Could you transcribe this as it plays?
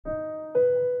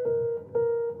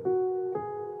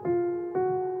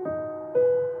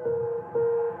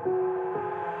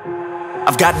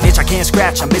I've got an itch I can't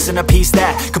scratch, I'm missing a piece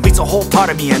that completes a whole part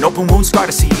of me, an open wound scar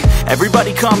to see.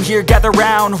 Everybody come here, gather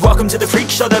round, welcome to the freak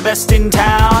show, the best in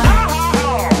town.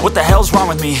 What the hell's wrong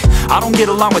with me? I don't get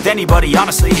along with anybody,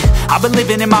 honestly. I've been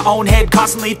living in my own head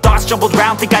constantly, thoughts jumbled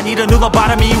round, think I need a new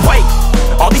lobotomy. Wait,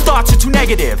 all these thoughts are too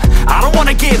negative, I don't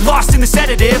wanna get lost in the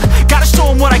sedative. Gotta show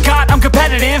them what I got, I'm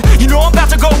competitive. You know I'm about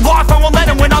to go off, I won't let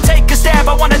them win, I'll take a stab.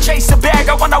 I wanna chase a bag,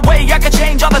 I want a way I can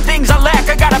change all the things I lack.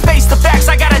 I gotta face the facts,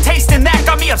 I got a taste in that.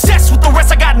 Got me obsessed with the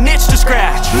rest, I got an itch to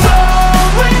scratch.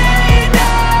 Slowing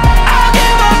down, I'll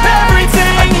give up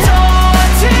everything.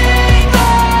 Daunting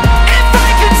all, if I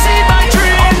could see my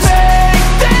dreams, I'll make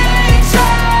things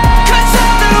right. 'Cause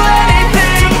I'll do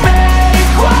anything to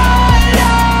make what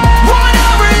I want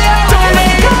a reality. Don't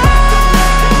let go,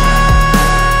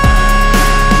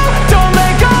 don't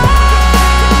let go.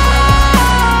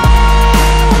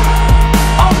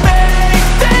 I'll make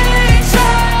things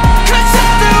right. 'Cause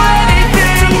I'll do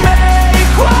anything to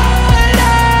make what I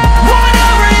want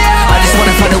a reality. I just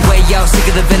wanna find a way out, sick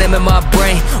of the venom in my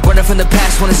brain. Running from the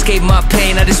past, wanna escape my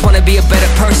pain. I just wanna be a better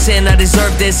person, I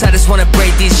deserve this. I just wanna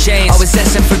break these chains. Always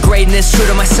asking for greatness, true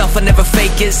to myself, I never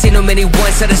fake it. Seen too many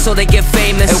once that I so they get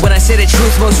famous. And when I say the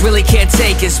truth, most really can't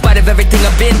take it. In spite of everything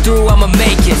I've been through, I'ma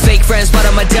make it. Fake friends, but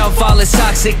on my downfall is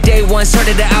toxic. Day one,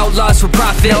 started the outlaws for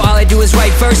profit. Now all I do is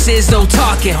write verses, no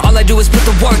talking. All I do is put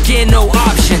the work in, no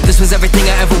option. This was everything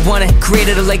I ever wanted.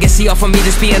 Created a legacy off of me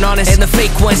just being honest. And the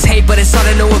fake ones hate, but it's all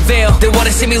to no avail. They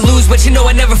wanna see me lose, but you know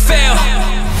I never fail.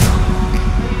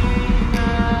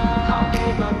 I'll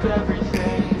give up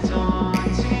everything,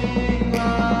 daunting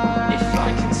all, if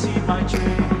I can see my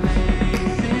dream,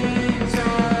 make things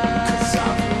right. 'Cause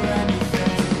I'll do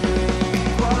anything,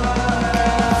 what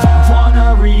I want a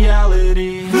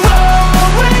reality.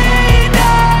 Slowing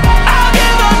down, I'll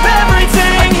give up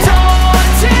everything,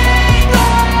 daunting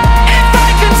all, if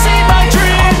I can see my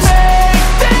dreams, make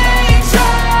things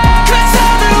right. 'Cause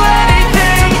I'll do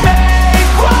anything to make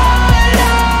what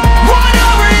I want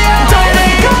a reality. Don't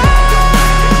let go,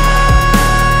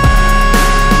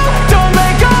 don't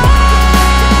let go.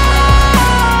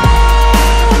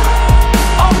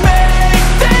 I'll make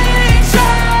things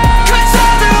right. 'Cause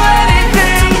I'll do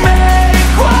anything to make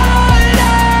what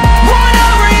I want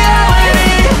a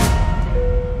reality.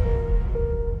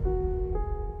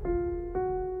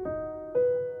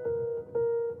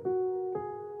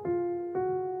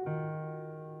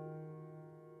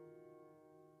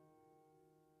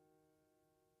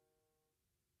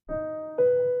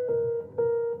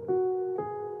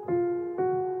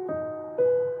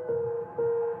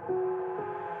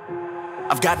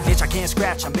 I've got an itch I can't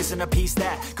scratch, I'm missing a piece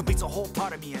that completes a whole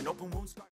part of me, an open